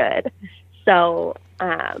too good. So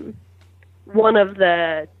one of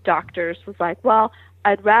the doctors was like, well,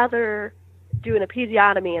 I'd rather do an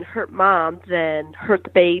episiotomy and hurt mom than hurt the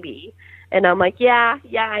baby. And I'm like, yeah,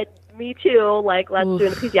 me too. Like, let's do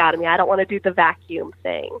an episiotomy. I don't want to do the vacuum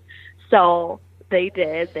thing. So they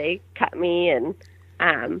did. They cut me, and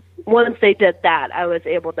once they did that, I was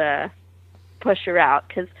able to push her out,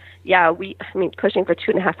 because pushing for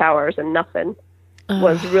 2.5 hours and nothing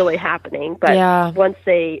was really happening. But once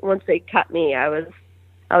they cut me, I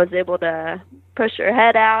was able to push her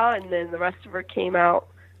head out, and then the rest of her came out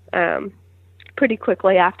pretty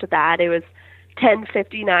quickly after that. It was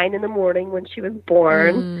 10:59 in the morning when she was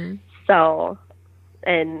born. So,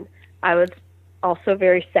 and I was also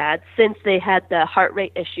very sad, since they had the heart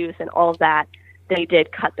rate issues and all of that. They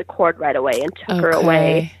did cut the cord right away and took her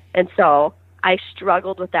away. And so I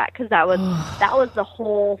struggled with that, because that was the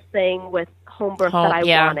whole thing with home birth that I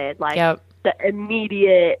wanted, like the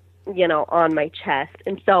immediate, on my chest.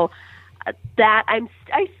 And so that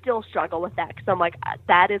I still struggle with that, because I'm like,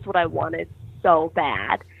 that is what I wanted so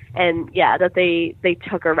bad. And that they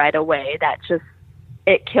took her right away, that just,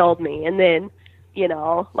 it killed me. And then you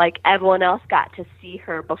know, like everyone else got to see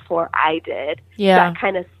her before I did. Yeah. That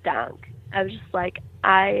kind of stunk. I was just like,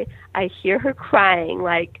 I hear her crying,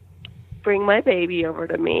 like, bring my baby over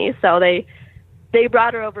to me. So they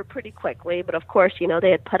brought her over pretty quickly, but of course, you know,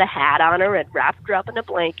 they had put a hat on her and wrapped her up in a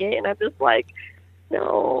blanket, and I'm just like,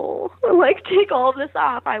 no, like, take all this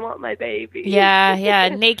off. I want my baby. Yeah,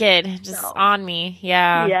 naked, just No. on me.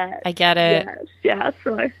 Yeah, Yes, I get it. Yes.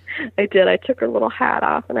 So I did. I took her little hat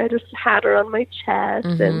off, and I just had her on my chest.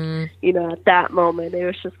 And, you know, at that moment, it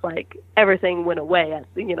was just like everything went away.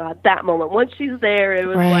 You know, at that moment, once she's there, it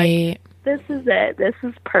was like, Right. this is it. This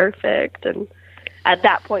is perfect. And at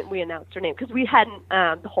that point, we announced her name because we hadn't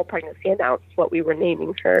the whole pregnancy announced what we were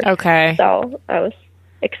naming her. Okay. So I was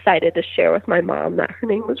excited to share with my mom that her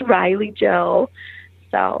name was Riley Joe.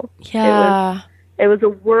 So Yeah. it was a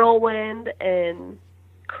whirlwind and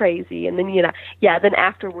crazy. And then, you know, then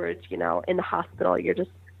afterwards, you know, in the hospital, you're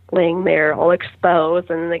just laying there all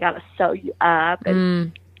exposed, and then they got to sew you up.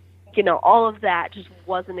 And, you know, all of that just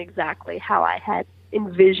wasn't exactly how I had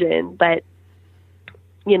envisioned. But,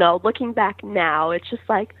 you know, looking back now, it's just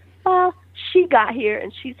like, well, she got here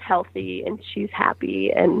and she's healthy and she's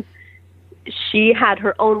happy, and she had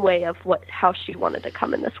her own way of how she wanted to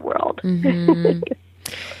come in this world.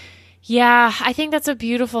 Yeah, I think that's a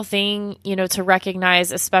beautiful thing, you know, to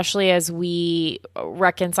recognize, especially as we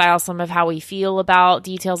reconcile some of how we feel about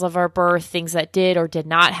details of our birth, things that did or did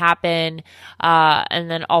not happen, and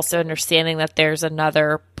then also understanding that there's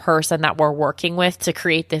another person that we're working with to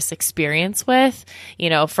create this experience with, you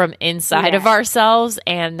know, from inside of ourselves,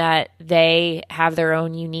 and that they have their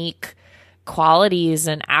own unique qualities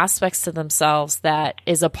and aspects to themselves that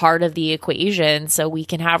is a part of the equation, so we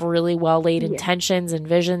can have really well laid intentions and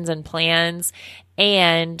visions and plans,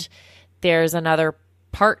 and there's another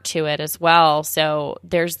part to it as well. So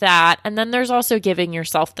there's that, and then there's also giving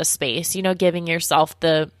yourself the space, you know, giving yourself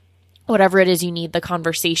the whatever it is you need, the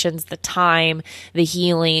conversations, the time, the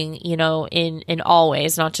healing, you know, in all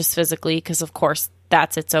ways, not just physically, because of course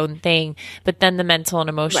that's its own thing, but then the mental and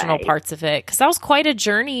emotional parts of it. Because that was quite a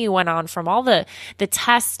journey you went on, from all the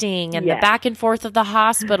testing and the back and forth of the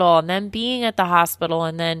hospital, and then being at the hospital,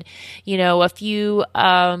 and then, you know, a few,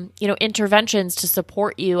 you know, interventions to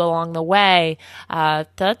support you along the way.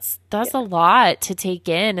 That's a lot to take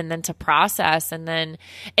in and then to process. And then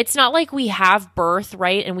it's not like we have birth,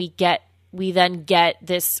 right? And we then get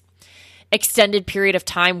this extended period of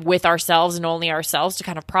time with ourselves and only ourselves to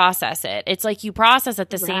kind of process it. It's like you process at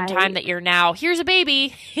the same time that you're now, here's a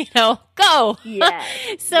baby, you know, go.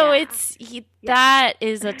 So that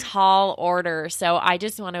is a tall order. So I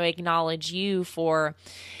just want to acknowledge you for,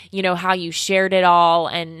 you know, how you shared it all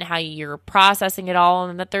and how you're processing it all,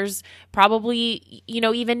 and that there's probably, you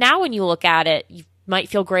know, even now when you look at it, you might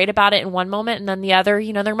feel great about it in one moment, and then the other,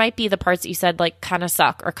 you know, there might be the parts that you said like kind of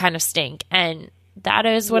suck or kind of stink, and that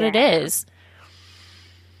is what it is.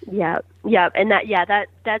 Yeah. And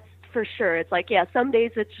that's for sure. It's like, some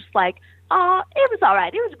days it's just like, oh, it was all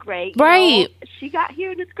right. It was great. Right. You know, she got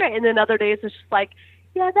here and it's great. And then other days it's just like,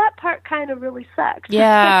 that part kind of really sucks.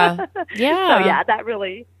 Yeah. So that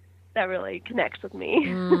really connects with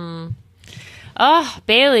me. Oh,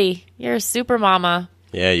 Bailey, you're a super mama.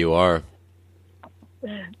 Yeah, you are.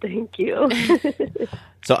 Thank you.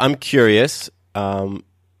 So I'm curious,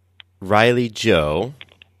 Riley Joe,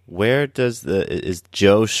 where is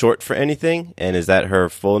Joe short for anything? And is that her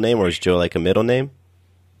full name, or is Joe like a middle name?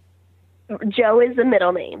 Joe is the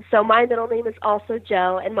middle name. So my middle name is also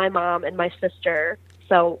Joe, and my mom and my sister.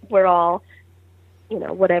 So we're all, you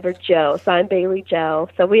know, whatever Joe. So I'm Bailey Joe.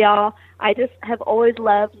 So I just have always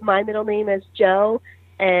loved my middle name as Joe.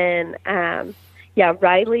 And,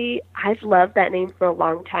 Riley, I've loved that name for a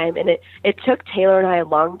long time. And it took Taylor and I a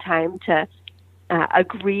long time to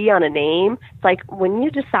agree on a name. It's like when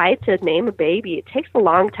you decide to name a baby, it takes a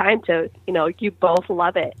long time to, you know, you both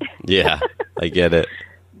love it. Yeah, I get it.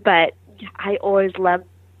 But I always loved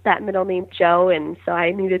that middle name Joe, and so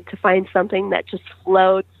I needed to find something that just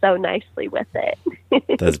flowed so nicely with it.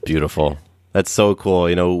 That's beautiful. That's so cool.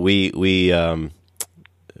 You know, we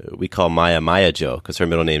call Maya Joe because her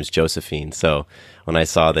middle name is Josephine. So when I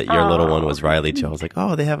saw that your little one was Riley Joe, I was like,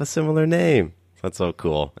 oh, they have a similar name. That's so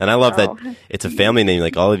cool. And I love that it's a family name.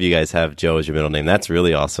 Like all of you guys have Joe as your middle name. That's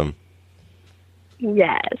really awesome.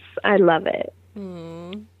 Yes, I love it.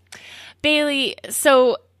 Bailey,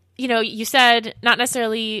 so, you know, you said not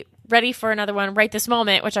necessarily ready for another one right this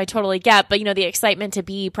moment, which I totally get, but, you know, the excitement to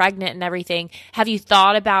be pregnant and everything. Have you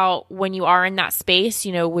thought about when you are in that space,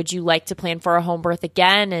 you know, would you like to plan for a home birth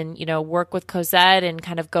again and, you know, work with Cosette and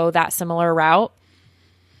kind of go that similar route?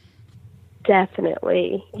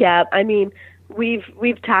 Definitely. Yeah. I mean,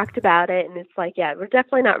 we've talked about it, and it's like, yeah, we're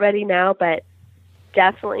definitely not ready now, but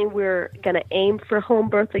definitely we're going to aim for home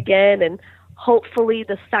birth again, and hopefully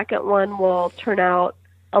the second one will turn out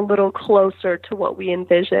a little closer to what we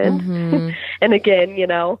envisioned. Mm-hmm. And again, you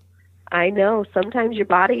know, I know sometimes your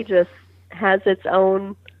body just has its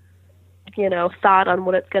own, you know, thought on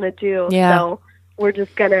what it's going to do. Yeah. So we're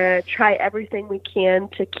just going to try everything we can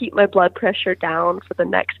to keep my blood pressure down for the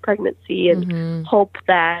next pregnancy, and Mm-hmm. hope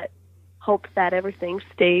that everything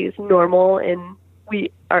stays normal and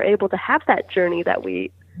we are able to have that journey that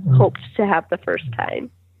we hoped to have the first time.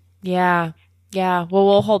 Yeah. Yeah. Well,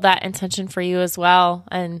 we'll hold that intention for you as well.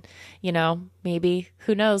 And, you know, maybe,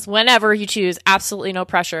 who knows, whenever you choose, absolutely no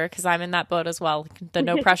pressure, because I'm in that boat as well, the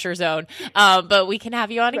no pressure zone. But we can have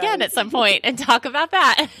you on again at some point and talk about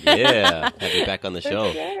that. Yeah, have you back on the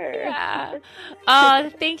show. Sure. Yeah.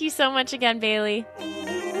 Thank you so much again, Bailey.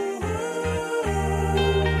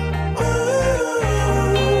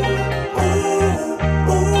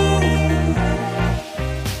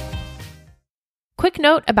 Quick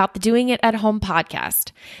note about the Doing It at Home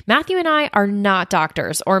podcast. Matthew and I are not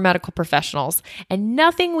doctors or medical professionals, and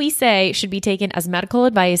nothing we say should be taken as medical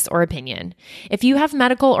advice or opinion. If you have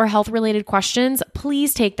medical or health-related questions,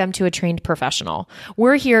 please take them to a trained professional.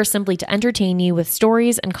 We're here simply to entertain you with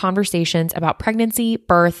stories and conversations about pregnancy,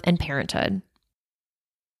 birth, and parenthood.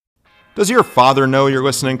 Does your father know you're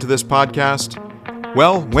listening to this podcast?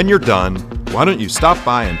 Well, when you're done, why don't you stop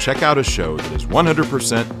by and check out a show that is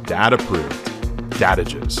 100% dad-approved.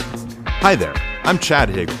 Dadages. Hi there, I'm Chad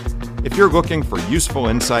Higgle. If you're looking for useful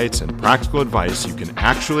insights and practical advice you can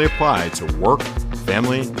actually apply to work,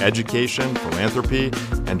 family, education, philanthropy,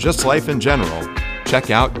 and just life in general,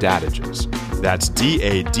 check out Dadages. That's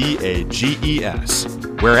DADAGES,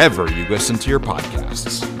 wherever you listen to your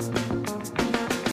podcasts.